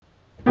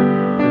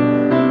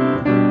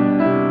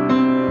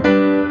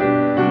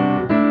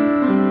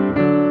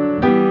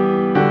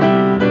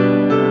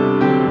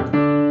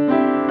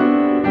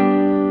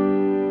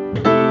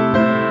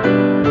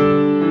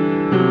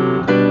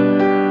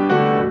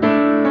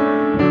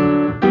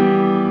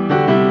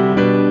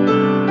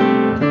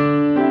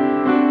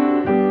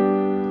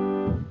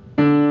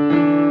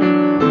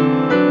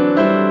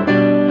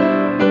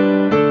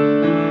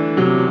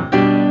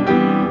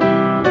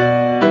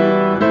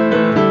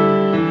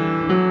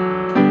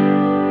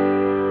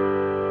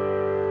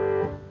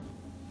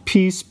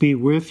Peace be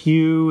with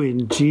you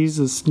in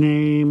Jesus'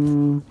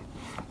 name,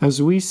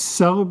 as we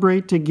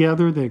celebrate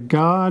together that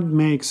God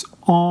makes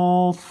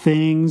all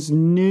things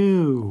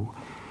new.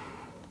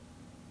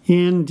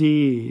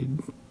 Indeed,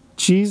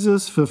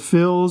 Jesus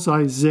fulfills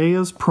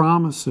Isaiah's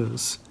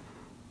promises.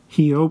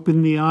 He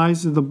opened the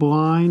eyes of the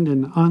blind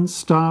and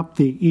unstopped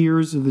the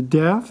ears of the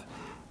deaf,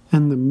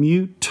 and the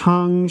mute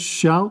tongue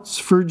shouts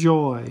for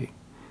joy.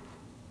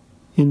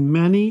 In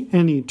many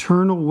and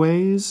eternal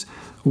ways,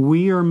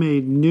 we are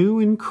made new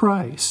in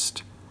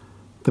Christ.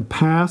 The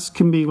past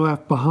can be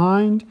left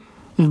behind,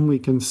 and we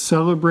can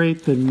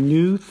celebrate the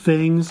new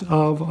things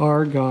of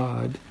our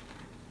God.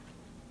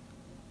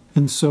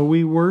 And so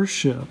we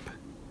worship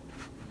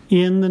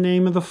in the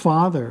name of the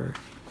Father,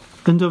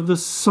 and of the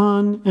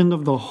Son, and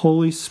of the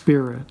Holy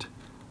Spirit.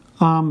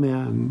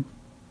 Amen.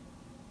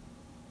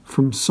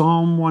 From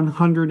Psalm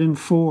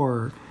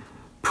 104,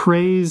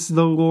 Praise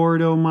the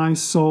Lord, O my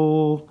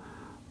soul.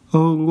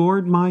 O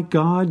Lord my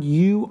God,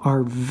 you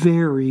are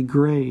very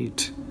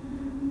great.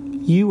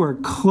 You are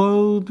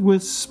clothed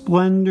with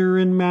splendor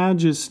and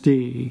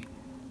majesty.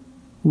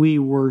 We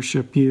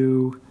worship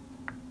you.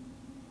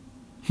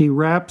 He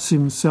wraps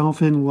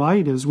himself in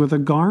light as with a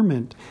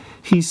garment.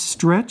 He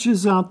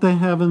stretches out the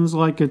heavens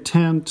like a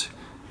tent.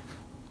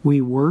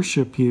 We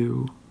worship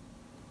you.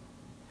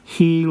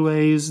 He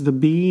lays the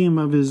beam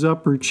of his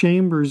upper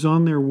chambers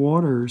on their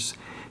waters.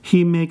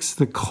 He makes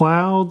the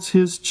clouds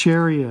his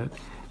chariot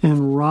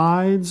and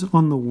rides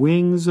on the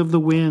wings of the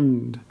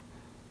wind.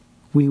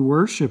 We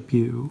worship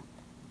you.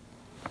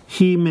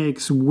 He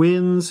makes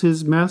winds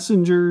his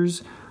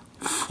messengers,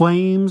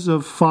 flames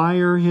of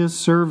fire his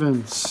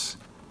servants,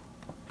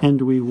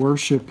 and we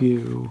worship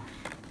you.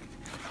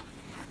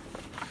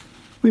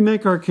 We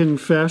make our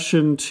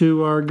confession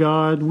to our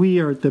God. We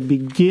are at the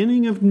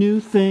beginning of new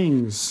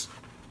things.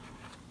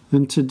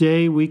 And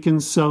today we can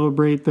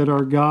celebrate that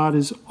our God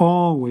is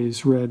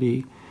always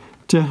ready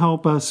to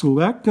help us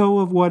let go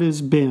of what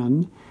has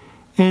been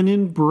and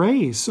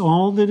embrace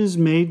all that is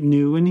made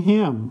new in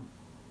Him.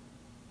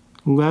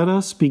 Let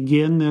us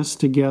begin this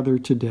together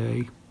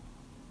today.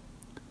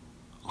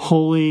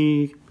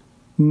 Holy,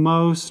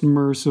 most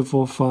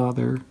merciful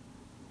Father,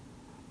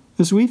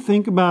 as we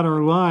think about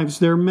our lives,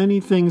 there are many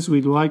things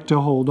we'd like to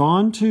hold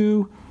on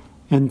to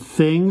and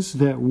things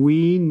that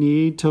we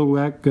need to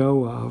let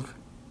go of.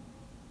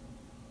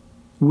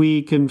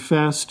 We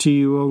confess to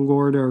you, O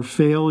Lord, our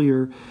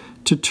failure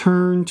to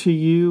turn to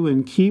you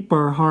and keep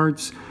our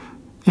hearts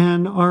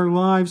and our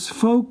lives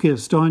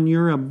focused on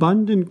your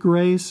abundant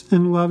grace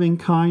and loving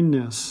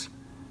kindness.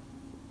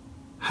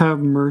 Have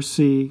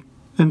mercy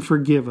and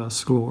forgive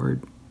us,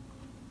 Lord.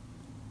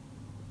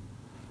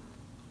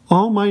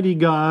 Almighty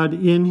God,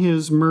 in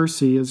his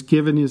mercy, has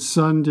given his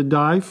Son to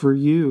die for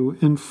you,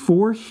 and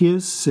for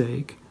his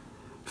sake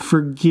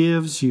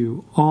forgives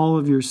you all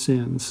of your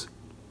sins.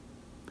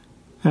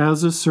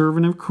 As a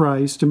servant of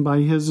Christ and by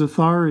his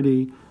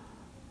authority,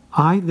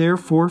 I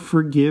therefore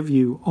forgive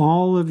you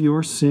all of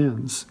your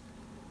sins.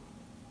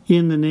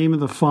 In the name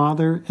of the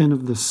Father, and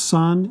of the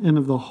Son, and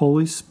of the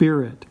Holy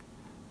Spirit.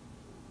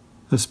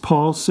 As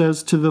Paul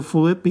says to the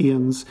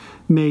Philippians,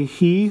 may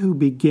he who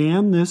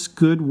began this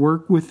good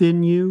work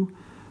within you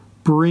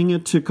bring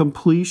it to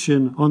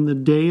completion on the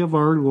day of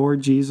our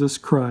Lord Jesus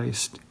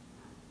Christ.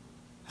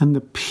 And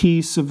the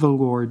peace of the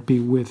Lord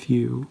be with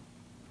you.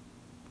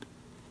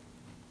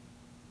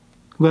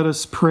 Let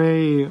us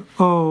pray.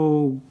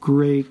 Oh,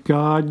 great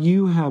God,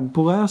 you have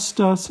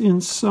blessed us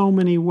in so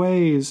many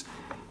ways.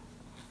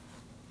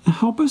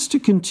 Help us to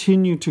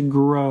continue to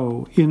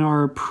grow in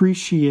our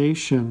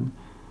appreciation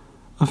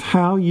of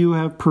how you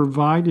have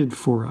provided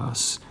for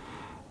us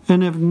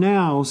and have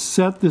now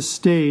set the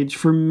stage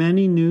for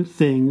many new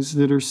things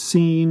that are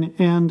seen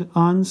and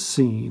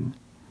unseen.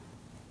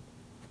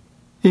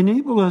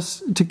 Enable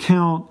us to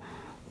count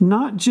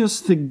not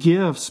just the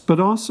gifts, but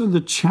also the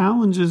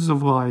challenges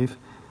of life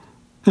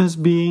as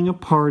being a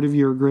part of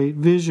your great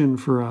vision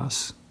for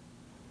us.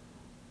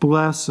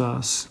 Bless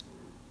us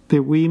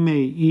that we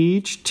may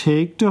each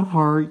take to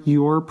heart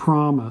your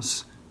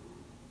promise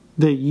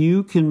that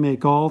you can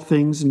make all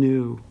things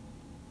new.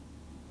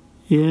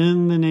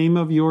 In the name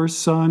of your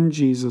Son,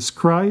 Jesus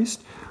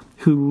Christ,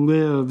 who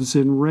lives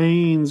and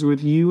reigns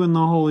with you in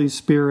the Holy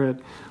Spirit,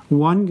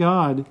 one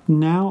God,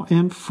 now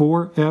and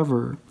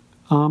forever.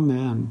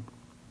 Amen.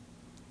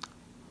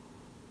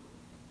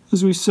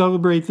 As we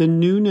celebrate the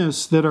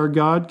newness that our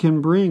God can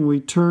bring,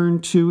 we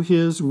turn to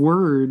his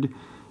word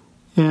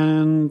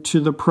and to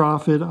the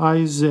prophet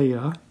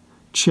Isaiah,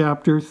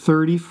 chapter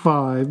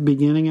 35,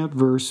 beginning at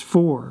verse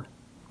 4.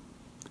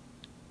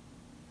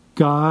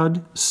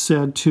 God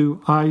said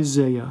to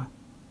Isaiah,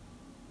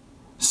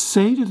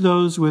 "Say to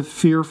those with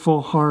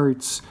fearful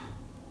hearts,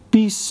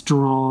 be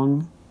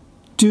strong,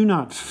 do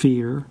not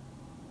fear.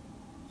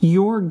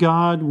 Your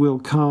God will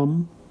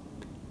come.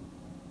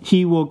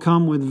 He will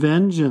come with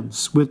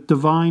vengeance, with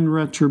divine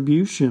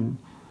retribution.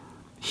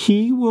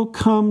 He will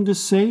come to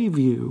save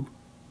you.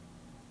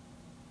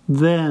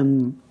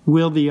 Then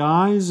will the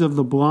eyes of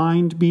the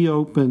blind be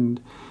opened,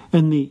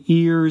 and the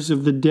ears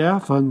of the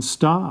deaf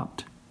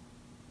unstopped.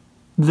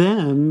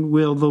 Then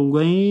will the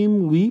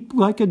lame leap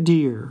like a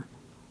deer,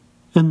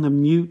 and the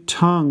mute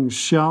tongues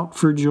shout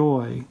for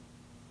joy.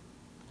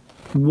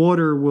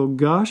 Water will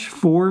gush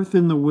forth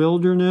in the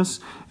wilderness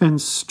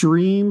and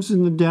streams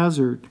in the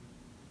desert.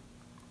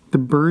 The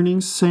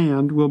burning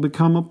sand will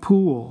become a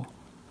pool,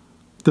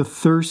 the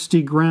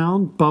thirsty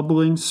ground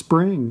bubbling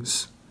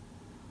springs.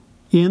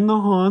 In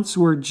the haunts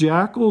where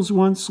jackals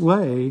once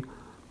lay,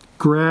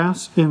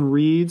 grass and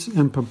reeds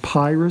and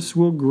papyrus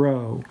will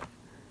grow.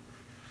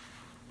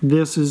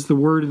 This is the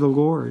word of the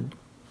Lord,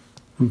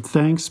 and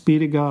thanks be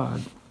to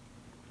God.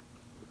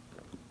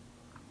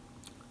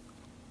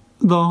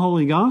 The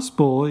Holy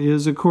Gospel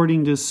is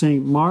according to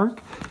St.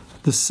 Mark,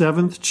 the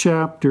 7th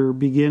chapter,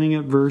 beginning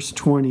at verse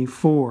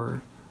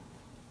 24.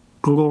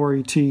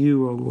 Glory to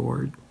you, O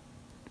Lord.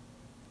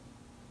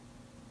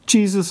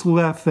 Jesus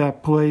left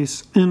that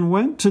place and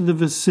went to the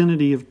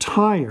vicinity of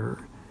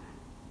Tyre.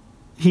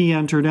 He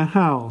entered a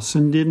house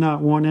and did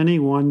not want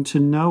anyone to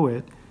know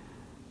it,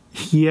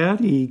 yet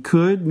he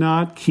could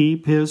not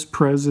keep his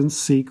presence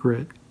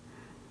secret.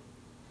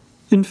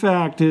 In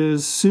fact,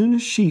 as soon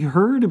as she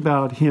heard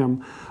about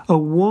him, a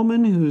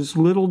woman whose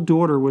little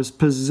daughter was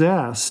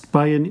possessed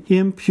by an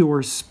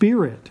impure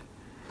spirit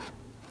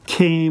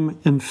came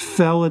and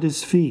fell at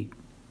his feet.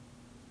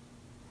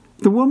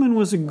 The woman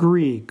was a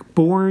Greek,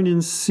 born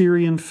in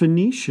Syrian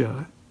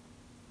Phoenicia,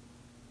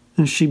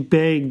 and she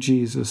begged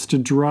Jesus to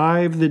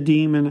drive the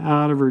demon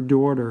out of her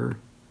daughter.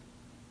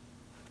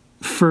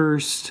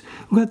 First,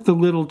 let the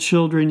little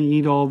children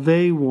eat all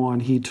they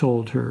want, he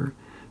told her,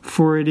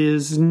 for it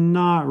is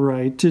not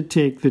right to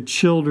take the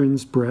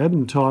children's bread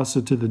and toss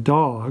it to the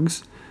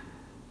dogs.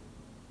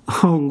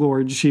 Oh,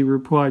 Lord, she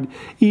replied,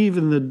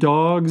 even the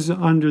dogs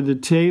under the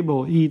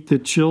table eat the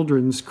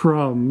children's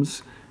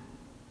crumbs.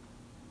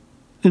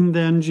 And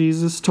then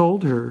Jesus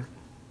told her,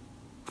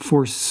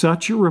 for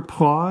such a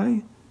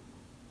reply,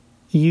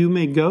 you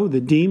may go,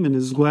 the demon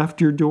has left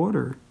your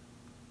daughter.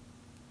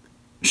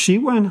 She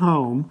went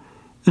home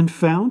and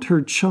found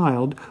her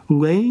child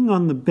laying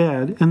on the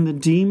bed and the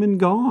demon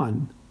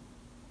gone.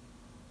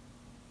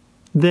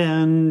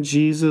 Then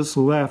Jesus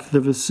left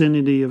the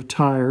vicinity of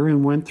Tyre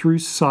and went through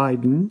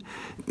Sidon,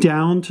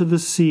 down to the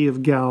Sea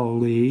of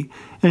Galilee,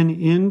 and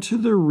into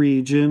the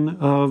region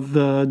of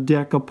the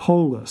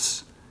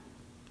Decapolis.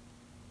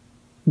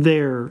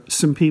 There,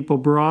 some people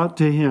brought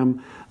to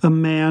him a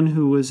man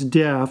who was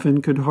deaf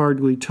and could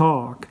hardly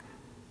talk,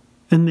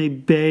 and they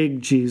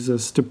begged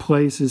Jesus to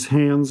place his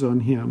hands on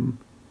him.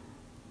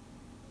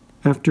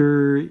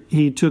 After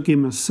he took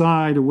him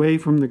aside away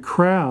from the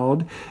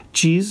crowd,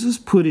 Jesus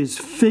put his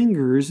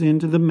fingers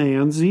into the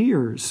man's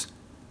ears.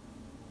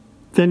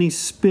 Then he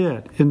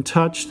spit and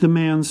touched the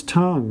man's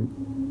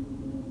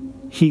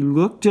tongue. He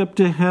looked up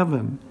to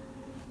heaven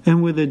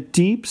and with a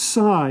deep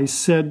sigh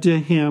said to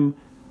him,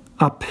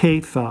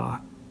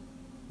 Apatha,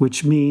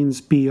 which means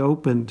be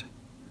opened.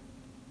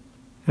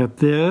 At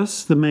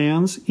this, the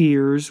man's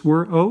ears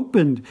were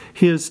opened,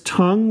 his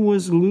tongue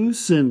was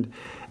loosened,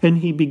 and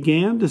he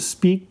began to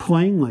speak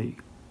plainly.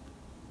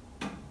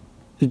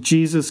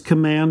 Jesus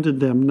commanded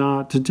them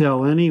not to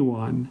tell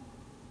anyone,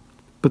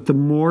 but the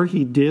more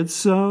he did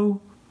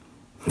so,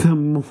 the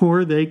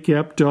more they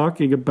kept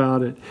talking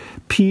about it.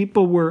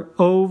 People were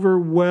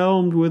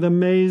overwhelmed with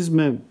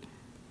amazement.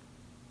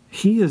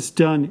 He has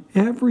done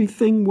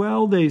everything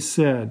well, they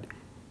said.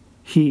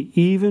 He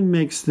even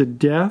makes the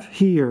deaf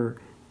hear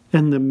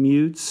and the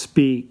mute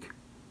speak.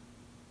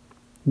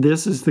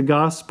 This is the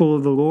gospel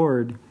of the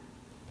Lord.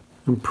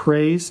 And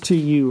praise to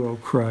you, O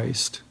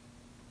Christ.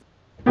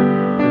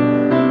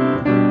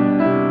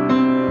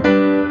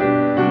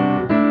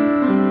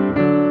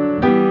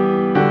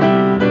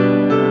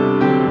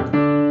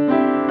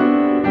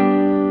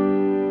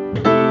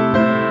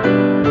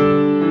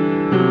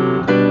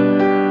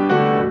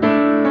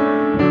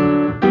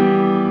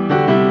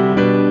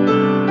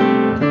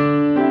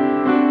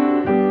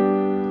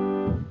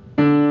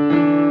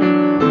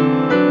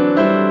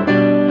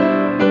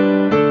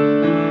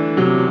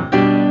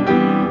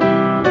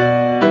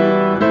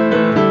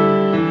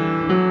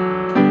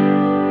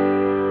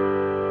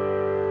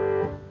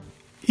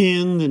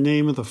 In the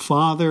name of the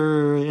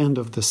Father, and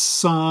of the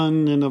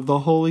Son, and of the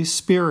Holy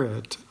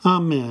Spirit.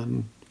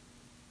 Amen.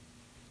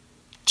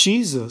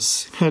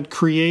 Jesus had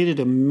created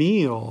a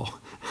meal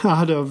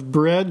out of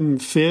bread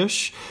and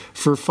fish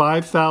for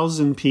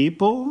 5,000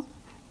 people,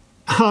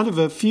 out of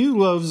a few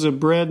loaves of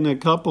bread and a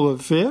couple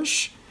of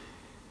fish.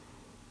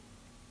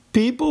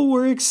 People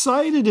were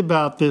excited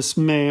about this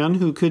man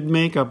who could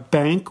make a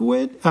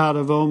banquet out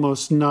of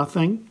almost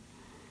nothing.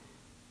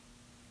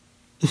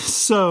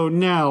 So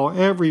now,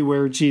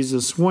 everywhere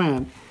Jesus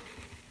went,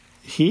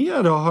 he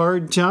had a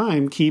hard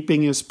time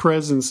keeping his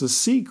presence a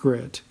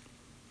secret.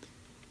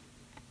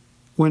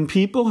 When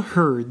people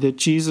heard that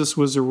Jesus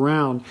was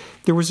around,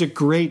 there was a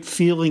great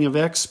feeling of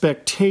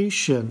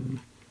expectation.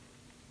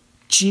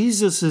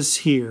 Jesus is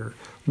here.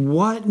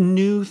 What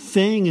new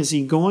thing is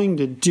he going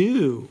to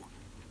do?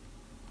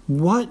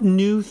 What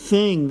new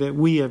thing that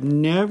we have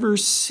never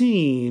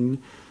seen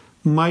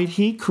might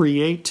he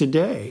create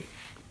today?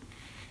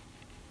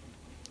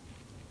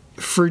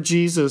 For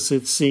Jesus,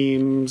 it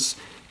seems,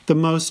 the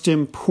most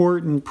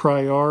important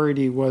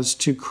priority was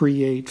to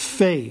create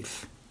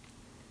faith.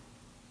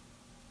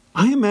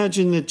 I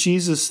imagine that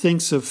Jesus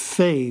thinks of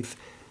faith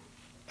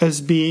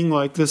as being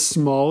like the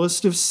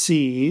smallest of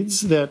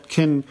seeds that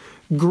can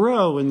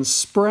grow and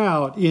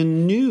sprout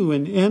in new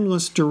and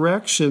endless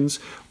directions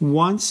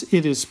once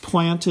it is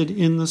planted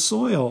in the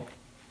soil.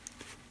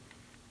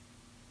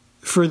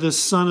 For the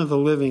Son of the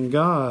living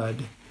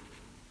God,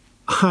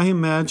 I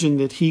imagine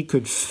that he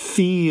could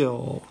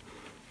feel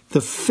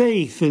the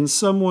faith in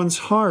someone's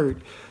heart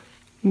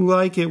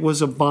like it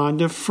was a bond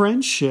of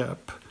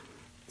friendship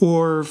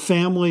or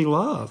family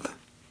love.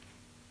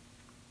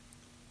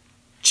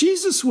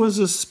 Jesus was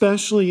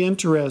especially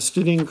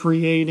interested in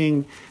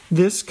creating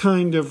this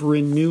kind of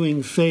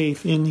renewing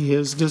faith in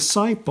his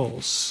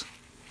disciples.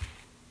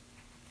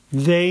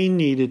 They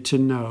needed to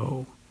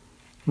know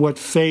what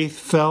faith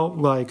felt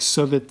like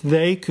so that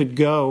they could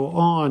go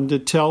on to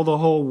tell the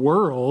whole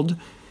world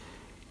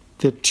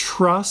that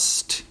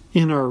trust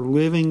in our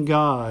living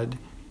God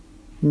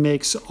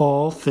makes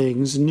all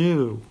things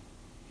new.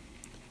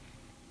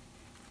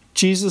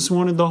 Jesus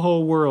wanted the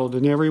whole world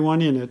and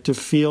everyone in it to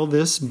feel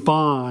this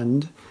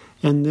bond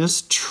and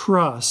this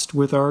trust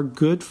with our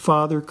good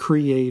Father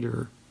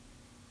Creator.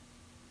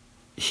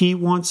 He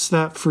wants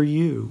that for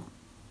you.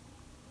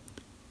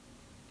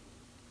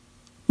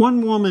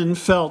 One woman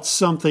felt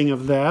something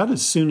of that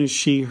as soon as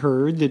she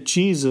heard that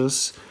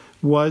Jesus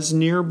was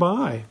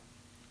nearby.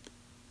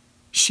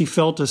 She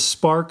felt a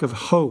spark of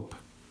hope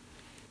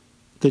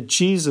that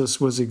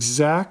Jesus was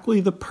exactly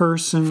the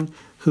person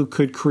who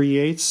could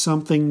create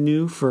something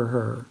new for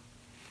her.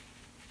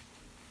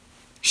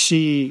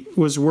 She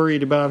was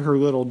worried about her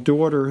little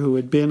daughter who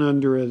had been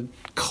under a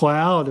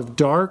cloud of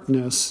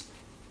darkness.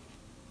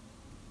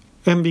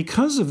 And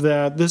because of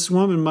that, this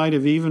woman might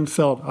have even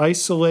felt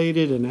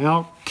isolated and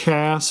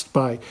outcast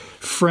by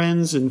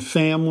friends and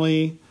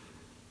family.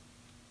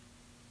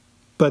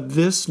 But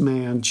this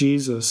man,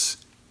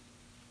 Jesus,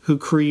 who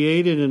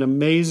created an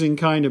amazing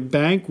kind of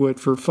banquet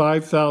for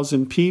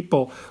 5,000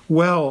 people,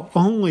 well,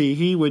 only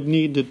he would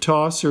need to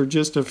toss her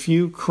just a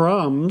few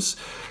crumbs,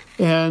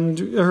 and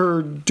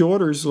her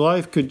daughter's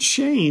life could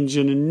change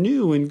in a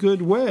new and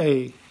good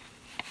way.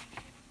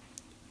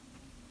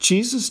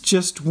 Jesus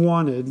just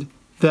wanted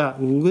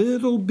that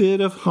little bit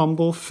of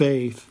humble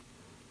faith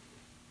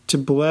to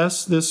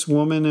bless this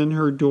woman and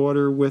her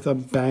daughter with a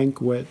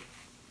banquet.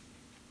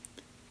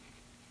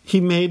 He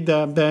made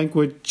that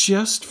banquet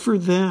just for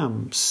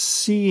them,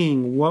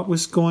 seeing what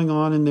was going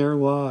on in their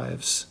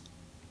lives.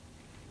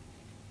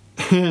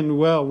 And,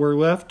 well, we're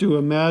left to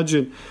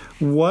imagine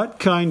what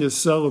kind of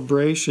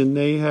celebration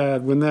they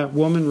had when that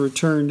woman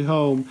returned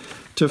home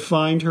to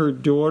find her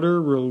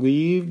daughter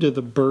relieved of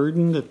the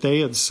burden that they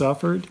had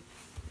suffered.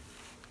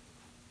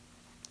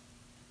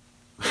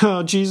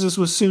 Jesus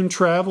was soon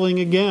traveling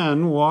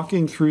again,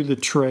 walking through the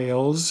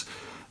trails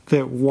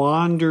that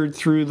wandered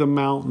through the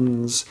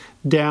mountains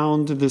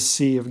down to the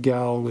Sea of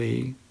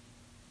Galilee.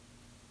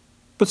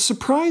 But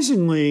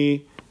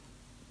surprisingly,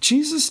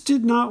 Jesus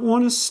did not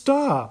want to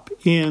stop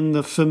in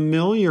the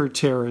familiar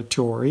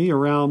territory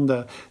around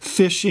the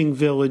fishing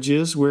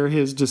villages where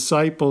his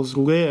disciples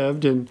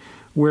lived and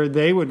where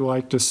they would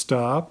like to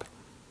stop.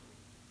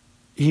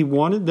 He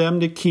wanted them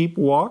to keep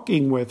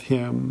walking with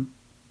him.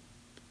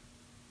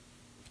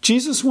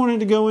 Jesus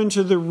wanted to go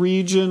into the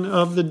region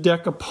of the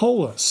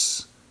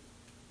Decapolis.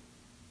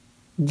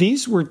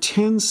 These were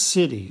 10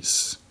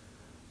 cities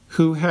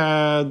who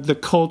had the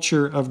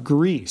culture of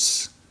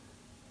Greece.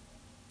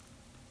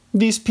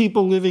 These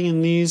people living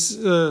in these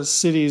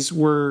cities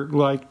were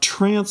like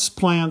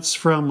transplants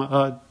from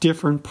a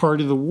different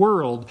part of the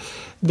world.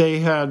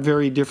 They had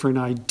very different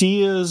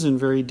ideas and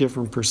very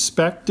different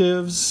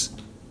perspectives.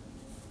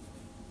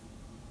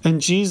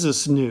 And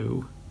Jesus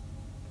knew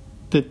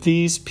that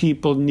these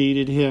people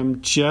needed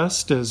him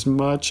just as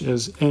much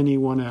as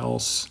anyone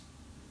else.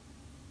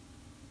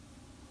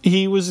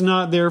 He was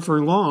not there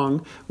for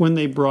long when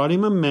they brought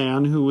him a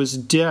man who was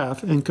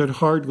deaf and could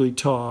hardly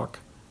talk.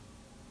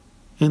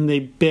 And they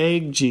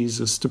begged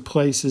Jesus to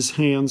place his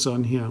hands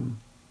on him.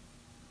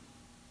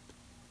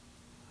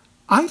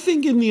 I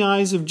think in the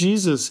eyes of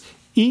Jesus,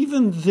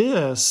 even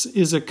this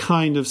is a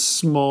kind of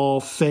small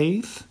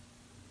faith.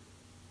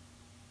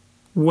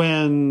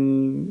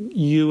 When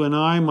you and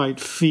I might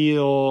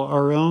feel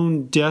our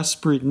own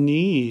desperate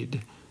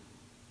need,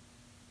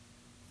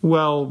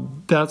 well,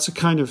 that's a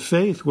kind of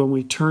faith when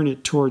we turn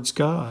it towards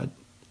God.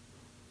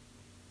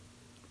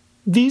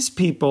 These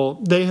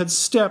people, they had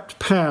stepped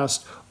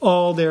past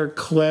all their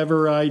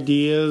clever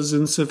ideas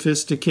and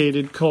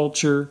sophisticated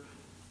culture.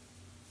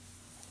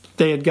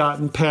 They had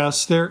gotten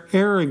past their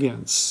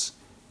arrogance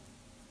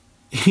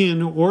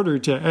in order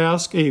to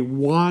ask a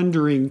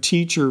wandering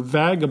teacher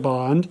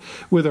vagabond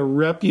with a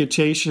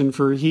reputation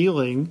for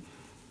healing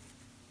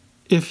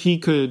if he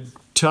could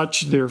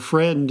touch their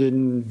friend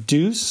and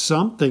do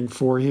something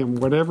for him,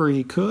 whatever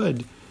he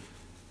could.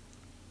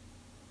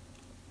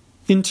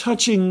 In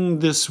touching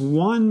this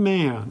one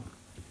man,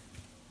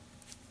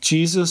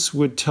 Jesus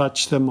would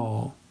touch them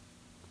all.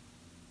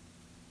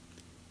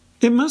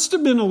 It must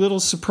have been a little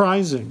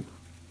surprising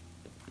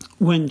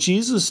when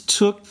Jesus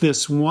took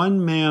this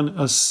one man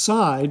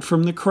aside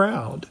from the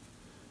crowd.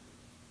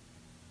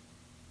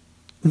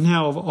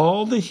 Now, of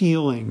all the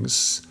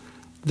healings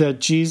that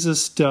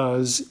Jesus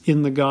does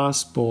in the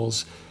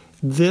Gospels,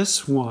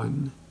 this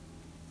one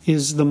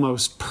is the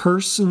most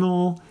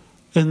personal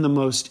and the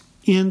most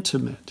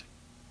intimate.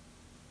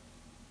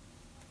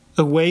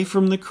 Away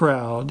from the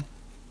crowd,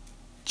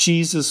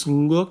 Jesus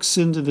looks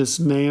into this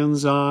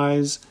man's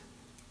eyes,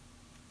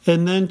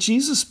 and then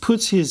Jesus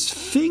puts his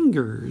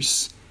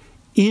fingers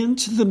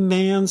into the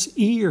man's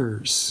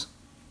ears.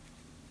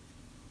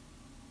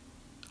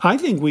 I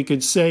think we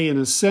could say, in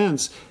a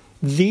sense,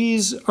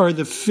 these are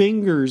the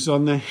fingers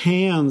on the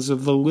hands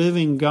of the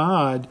living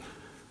God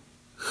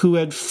who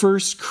had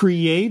first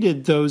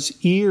created those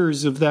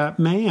ears of that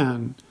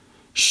man,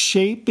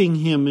 shaping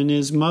him in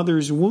his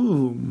mother's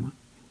womb.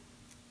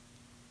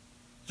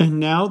 And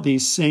now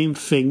these same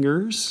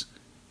fingers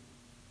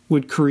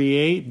would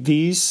create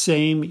these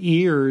same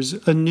ears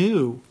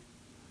anew.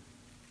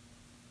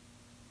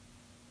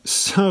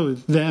 So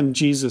then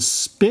Jesus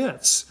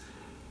spits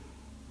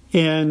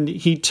and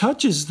he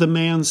touches the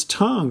man's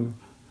tongue.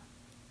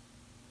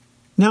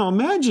 Now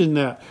imagine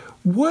that.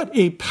 What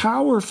a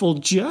powerful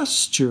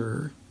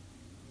gesture.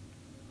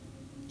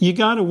 You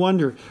got to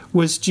wonder,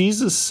 was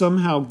Jesus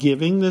somehow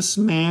giving this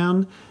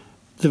man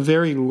the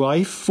very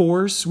life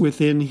force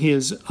within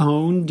his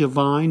own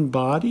divine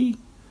body?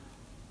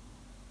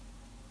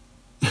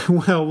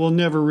 Well, we'll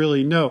never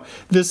really know.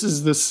 This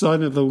is the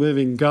Son of the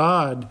living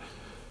God,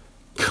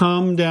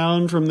 come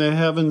down from the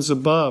heavens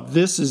above.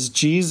 This is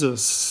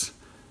Jesus,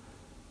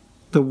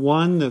 the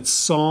one that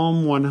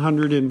Psalm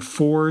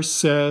 104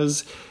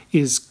 says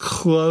is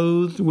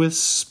clothed with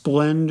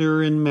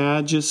splendor and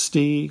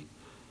majesty.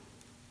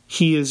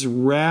 He is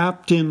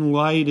wrapped in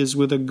light as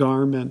with a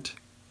garment.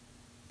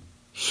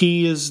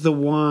 He is the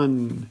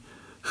one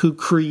who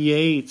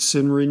creates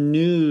and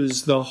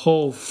renews the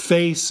whole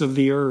face of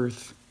the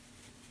earth.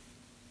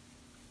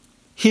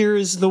 Here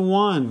is the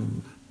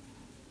one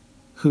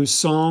who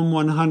Psalm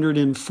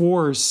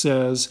 104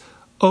 says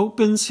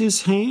opens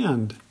his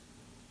hand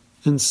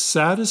and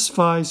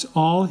satisfies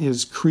all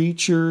his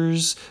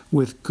creatures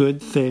with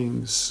good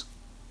things.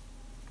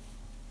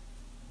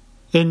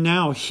 And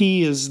now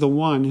he is the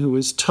one who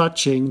is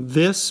touching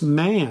this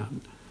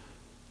man.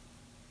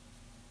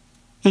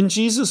 And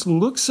Jesus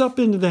looks up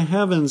into the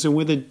heavens, and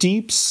with a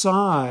deep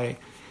sigh,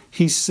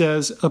 he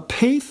says,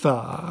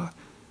 "Ephphatha,"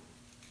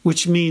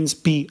 which means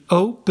be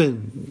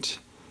opened,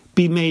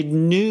 be made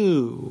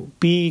new,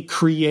 be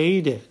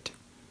created.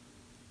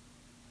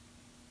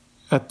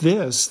 At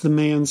this, the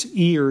man's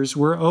ears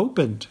were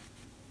opened.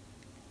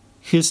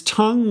 His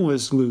tongue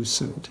was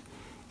loosened,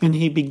 and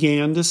he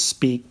began to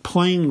speak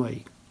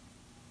plainly.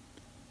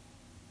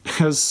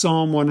 As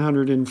Psalm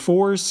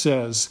 104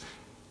 says,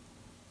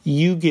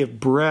 you give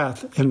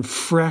breath and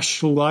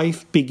fresh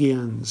life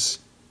begins.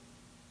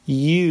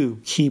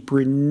 You keep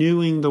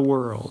renewing the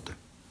world.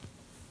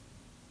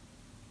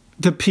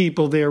 The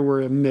people there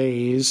were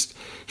amazed.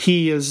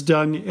 He has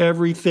done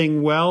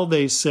everything well,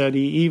 they said.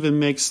 He even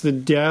makes the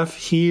deaf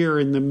hear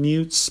and the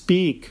mute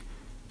speak.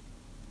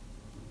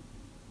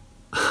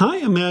 I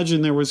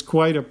imagine there was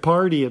quite a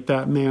party at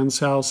that man's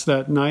house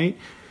that night.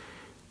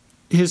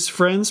 His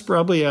friends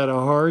probably had a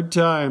hard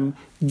time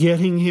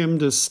getting him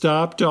to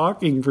stop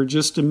talking for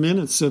just a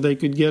minute so they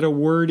could get a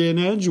word in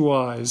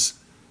edgewise.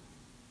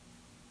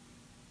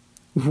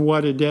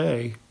 What a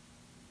day.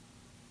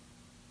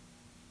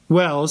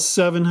 Well,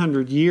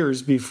 700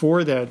 years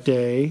before that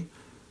day,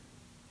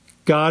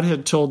 God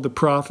had told the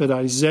prophet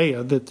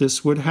Isaiah that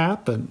this would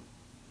happen.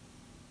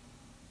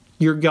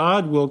 Your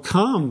God will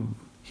come,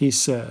 he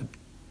said.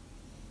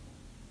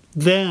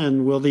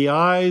 Then will the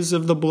eyes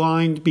of the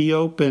blind be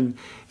open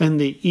and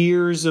the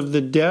ears of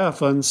the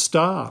deaf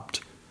unstopped.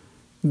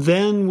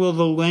 Then will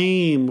the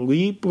lame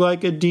leap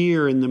like a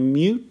deer and the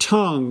mute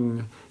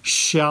tongue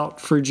shout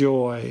for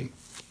joy.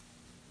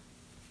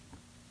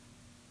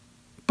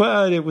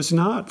 But it was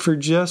not for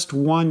just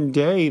one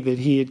day that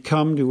he had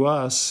come to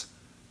us.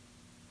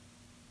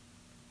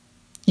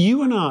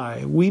 You and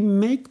I, we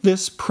make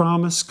this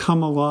promise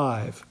come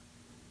alive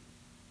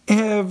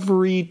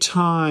every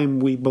time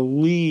we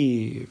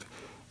believe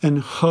and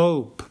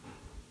hope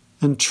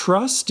and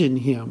trust in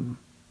him.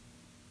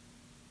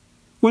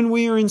 When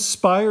we are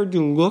inspired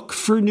to look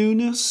for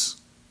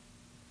newness,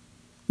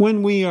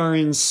 when we are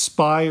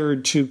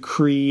inspired to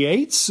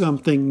create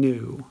something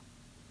new,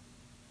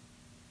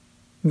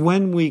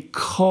 when we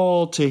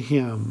call to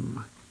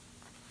him,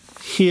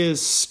 his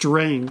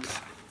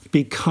strength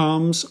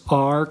becomes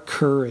our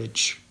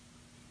courage.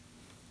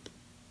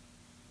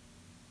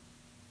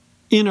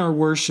 In our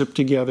worship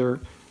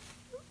together,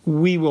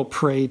 we will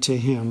pray to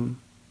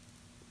him.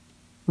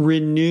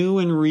 Renew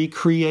and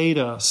recreate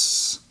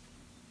us.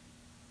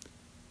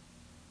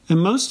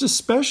 And most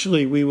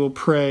especially, we will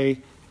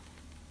pray,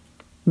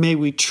 may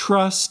we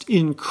trust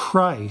in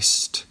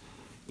Christ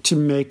to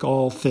make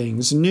all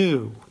things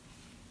new.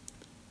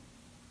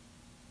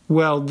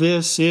 Well,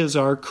 this is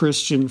our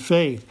Christian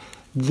faith.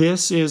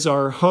 This is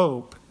our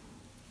hope,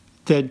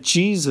 that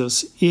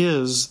Jesus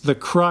is the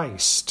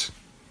Christ,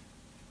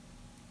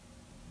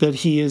 that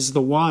he is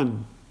the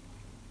one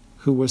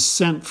who was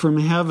sent from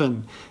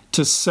heaven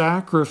to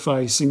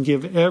sacrifice and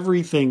give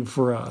everything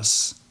for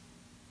us.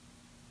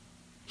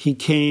 He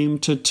came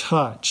to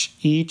touch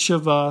each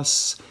of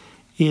us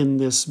in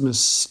this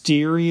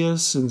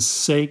mysterious and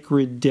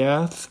sacred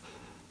death,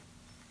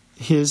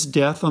 his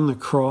death on the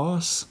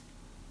cross.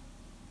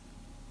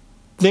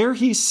 There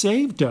he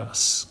saved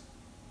us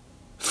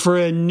for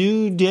a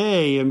new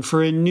day and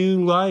for a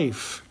new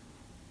life.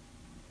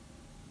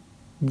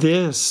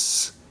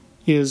 This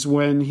is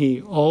when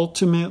he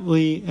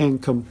ultimately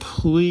and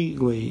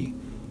completely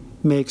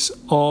makes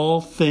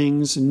all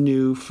things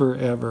new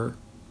forever.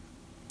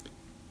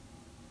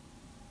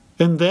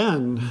 And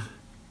then,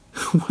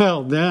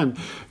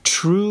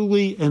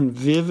 truly and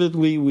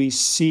vividly we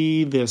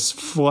see this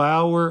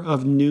flower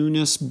of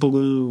newness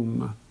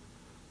bloom.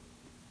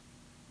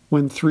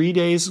 When 3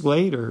 days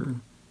later,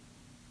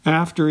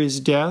 after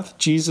his death,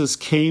 Jesus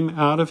came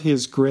out of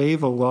his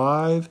grave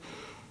alive,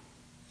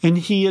 and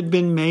he had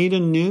been made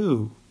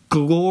anew,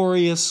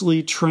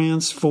 gloriously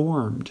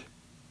transformed.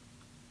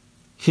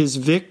 His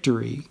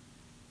victory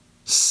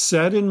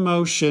set in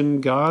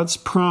motion God's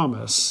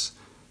promise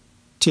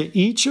to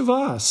each of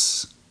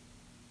us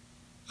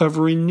of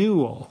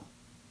renewal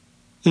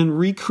and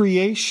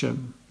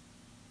recreation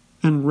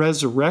and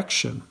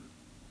resurrection.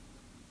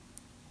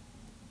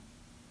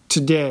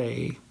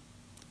 Today,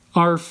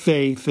 our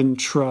faith and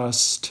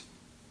trust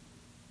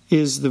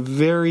is the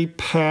very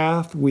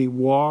path we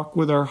walk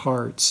with our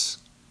hearts,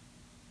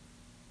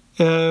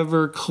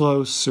 ever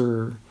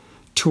closer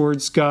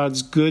towards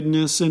God's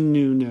goodness and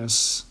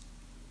newness.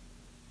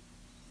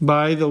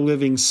 By the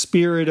living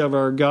Spirit of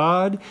our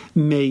God,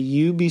 may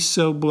you be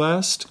so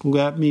blessed.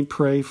 Let me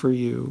pray for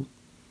you.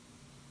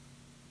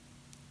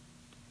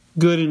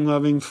 Good and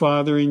loving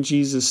Father, in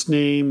Jesus'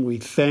 name, we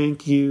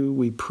thank you,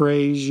 we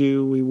praise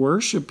you, we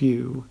worship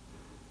you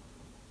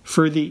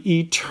for the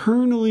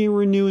eternally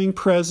renewing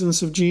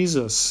presence of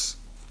Jesus,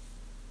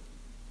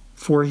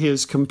 for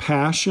his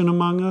compassion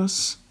among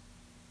us.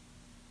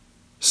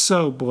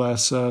 So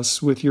bless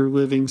us with your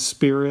living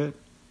Spirit,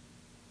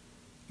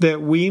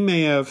 that we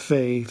may have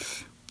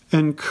faith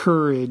and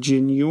courage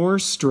in your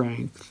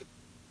strength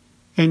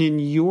and in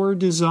your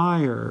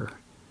desire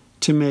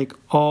to make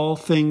all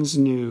things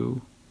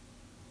new.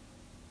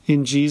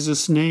 In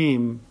Jesus'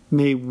 name,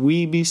 may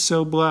we be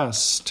so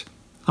blessed.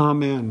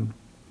 Amen.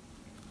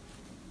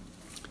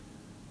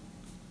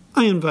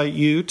 I invite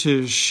you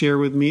to share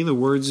with me the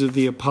words of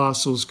the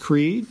Apostles'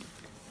 Creed.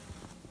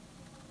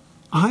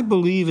 I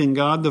believe in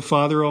God the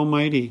Father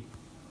Almighty,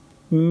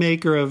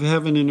 maker of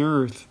heaven and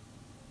earth,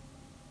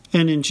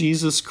 and in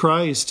Jesus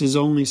Christ, his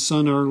only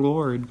Son, our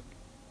Lord,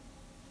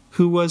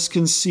 who was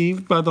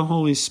conceived by the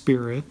Holy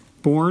Spirit,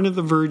 born of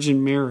the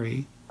Virgin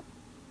Mary,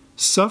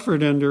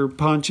 suffered under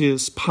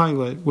Pontius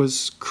Pilate,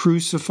 was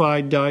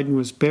crucified, died, and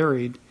was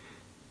buried.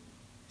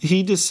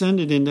 He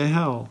descended into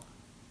hell.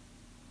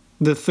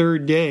 The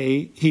third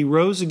day, he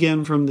rose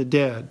again from the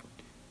dead.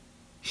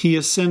 He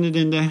ascended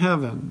into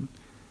heaven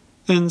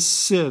and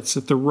sits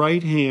at the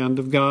right hand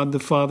of God the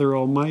Father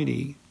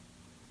Almighty.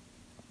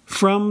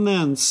 From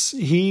thence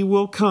he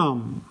will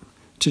come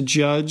to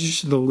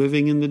judge the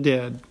living and the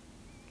dead.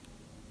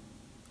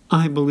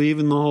 I believe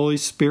in the Holy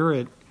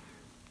Spirit,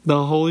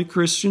 the Holy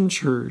Christian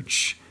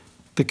Church,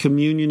 the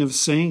communion of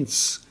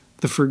saints,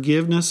 the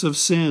forgiveness of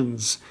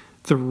sins,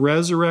 the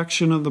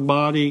resurrection of the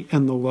body,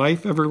 and the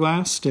life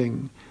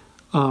everlasting.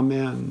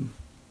 Amen.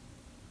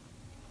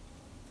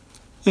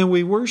 And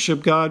we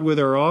worship God with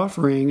our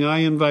offering. I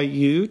invite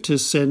you to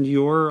send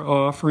your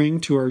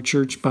offering to our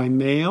church by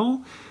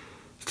mail.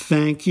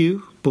 Thank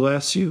you.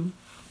 Bless you.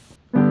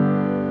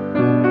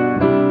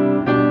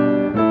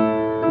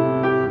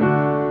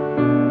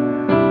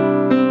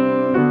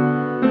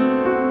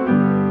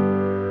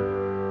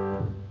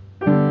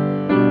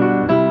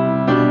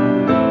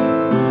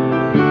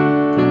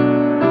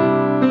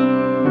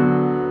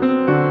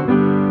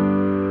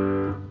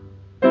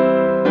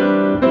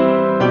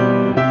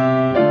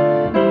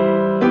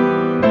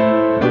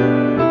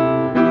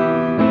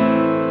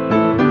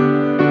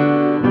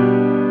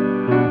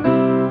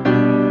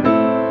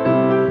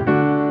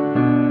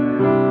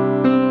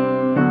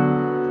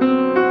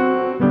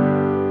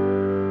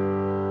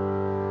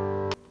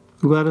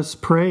 Let us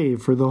pray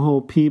for the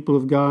whole people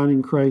of God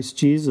in Christ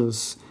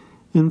Jesus,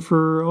 and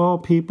for all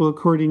people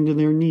according to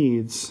their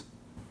needs.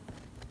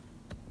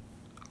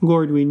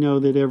 Lord, we know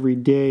that every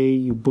day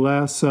you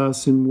bless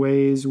us in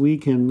ways we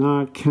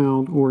cannot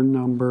count or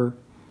number.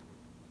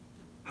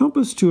 Help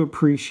us to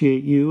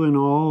appreciate you and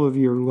all of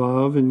your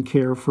love and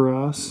care for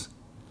us.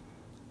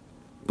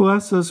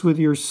 Bless us with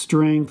your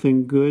strength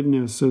and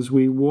goodness as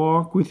we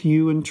walk with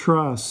you in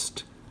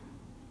trust.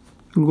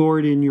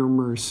 Lord, in your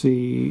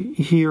mercy,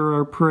 hear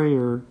our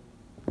prayer.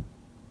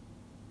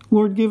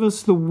 Lord, give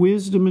us the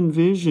wisdom and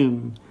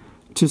vision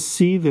to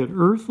see that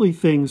earthly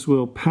things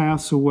will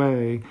pass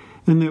away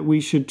and that we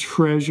should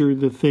treasure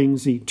the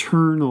things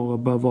eternal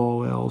above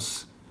all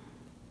else.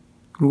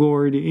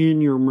 Lord,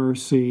 in your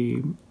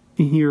mercy,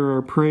 hear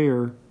our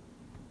prayer.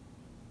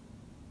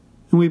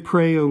 And we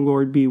pray, O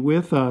Lord, be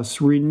with us,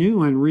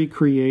 renew and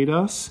recreate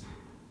us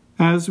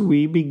as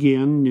we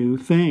begin new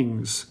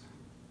things.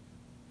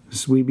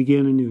 As we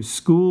begin a new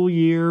school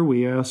year,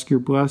 we ask your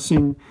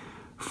blessing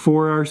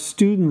for our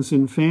students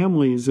and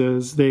families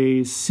as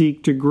they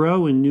seek to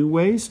grow in new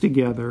ways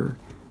together.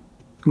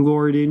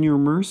 Lord, in your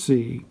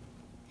mercy,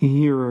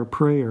 hear our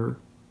prayer.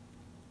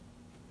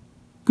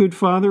 Good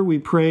Father, we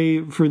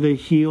pray for the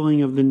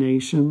healing of the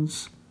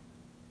nations.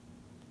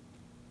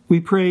 We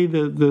pray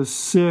that the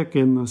sick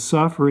and the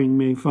suffering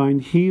may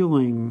find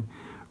healing,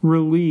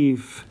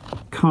 relief,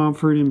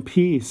 comfort, and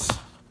peace.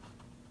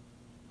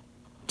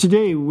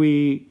 Today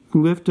we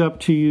lift up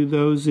to you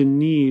those in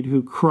need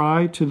who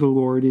cry to the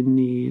Lord in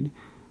need,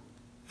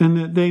 and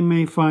that they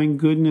may find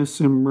goodness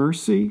and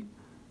mercy.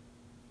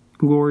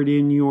 Lord,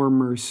 in your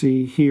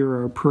mercy, hear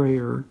our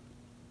prayer.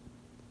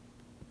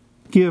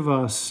 Give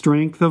us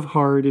strength of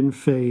heart and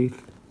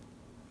faith,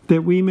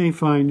 that we may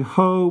find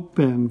hope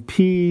and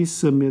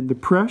peace amid the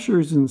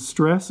pressures and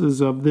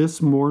stresses of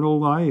this mortal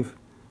life.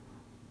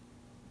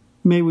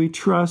 May we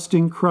trust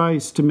in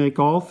Christ to make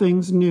all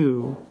things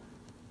new.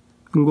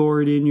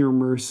 Lord, in your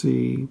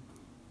mercy,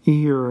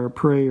 hear our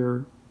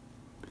prayer.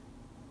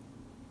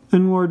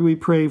 And Lord, we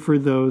pray for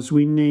those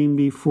we name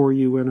before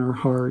you in our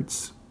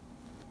hearts.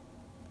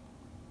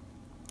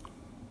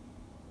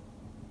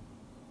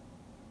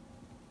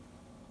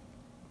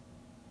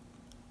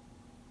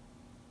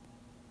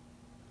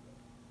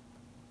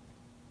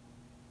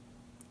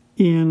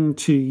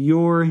 Into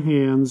your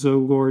hands, O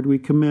Lord, we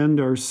commend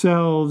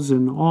ourselves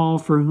and all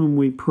for whom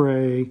we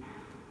pray,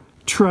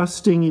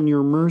 trusting in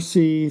your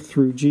mercy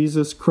through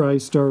Jesus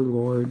Christ our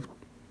Lord.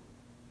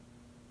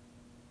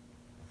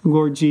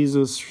 Lord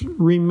Jesus,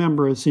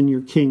 remember us in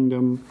your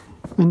kingdom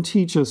and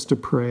teach us to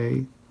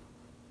pray.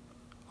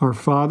 Our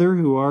Father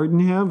who art in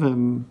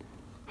heaven,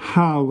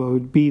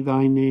 hallowed be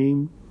thy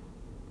name.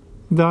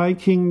 Thy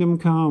kingdom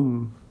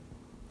come,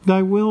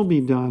 thy will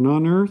be done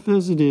on earth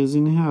as it is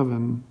in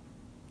heaven.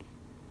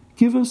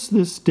 Give us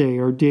this day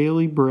our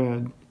daily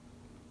bread,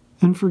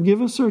 and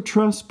forgive us our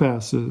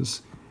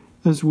trespasses,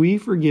 as we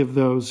forgive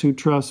those who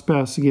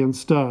trespass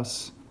against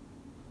us.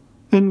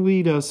 And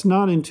lead us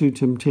not into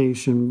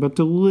temptation, but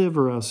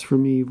deliver us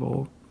from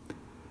evil.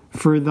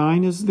 For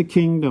thine is the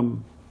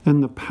kingdom,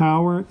 and the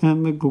power,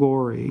 and the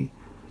glory,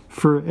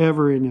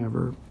 forever and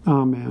ever.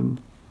 Amen.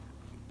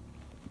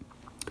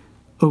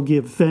 O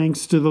give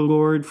thanks to the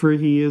Lord, for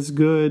he is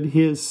good.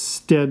 His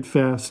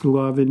steadfast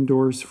love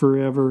endures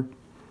forever.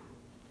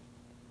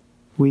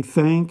 We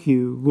thank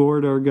you,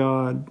 Lord our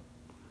God,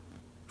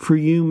 for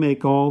you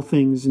make all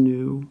things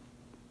new.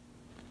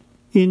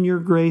 In your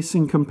grace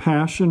and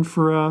compassion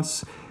for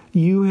us,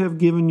 you have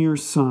given your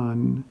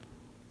Son,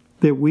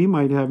 that we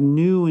might have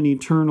new and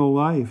eternal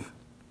life.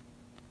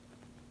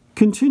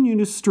 Continue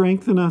to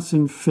strengthen us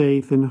in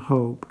faith and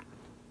hope,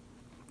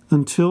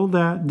 until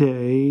that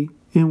day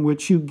in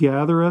which you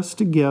gather us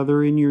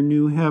together in your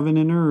new heaven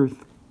and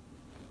earth.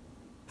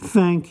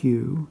 Thank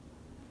you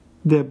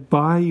that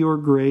by your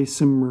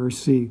grace and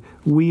mercy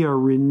we are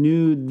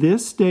renewed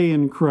this day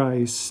in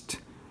Christ.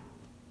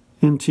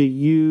 And to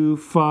you,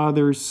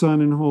 Father,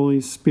 Son, and Holy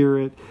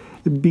Spirit,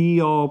 be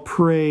all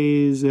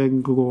praise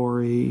and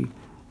glory,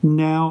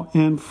 now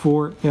and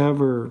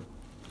forever.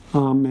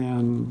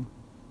 Amen.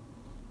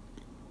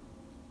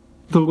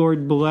 The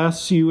Lord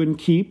bless you and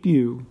keep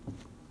you.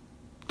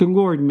 The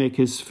Lord make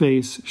his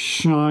face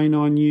shine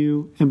on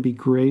you and be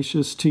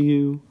gracious to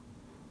you.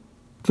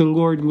 The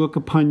Lord look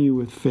upon you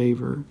with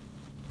favor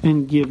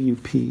and give you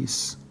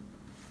peace.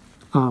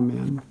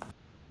 Amen.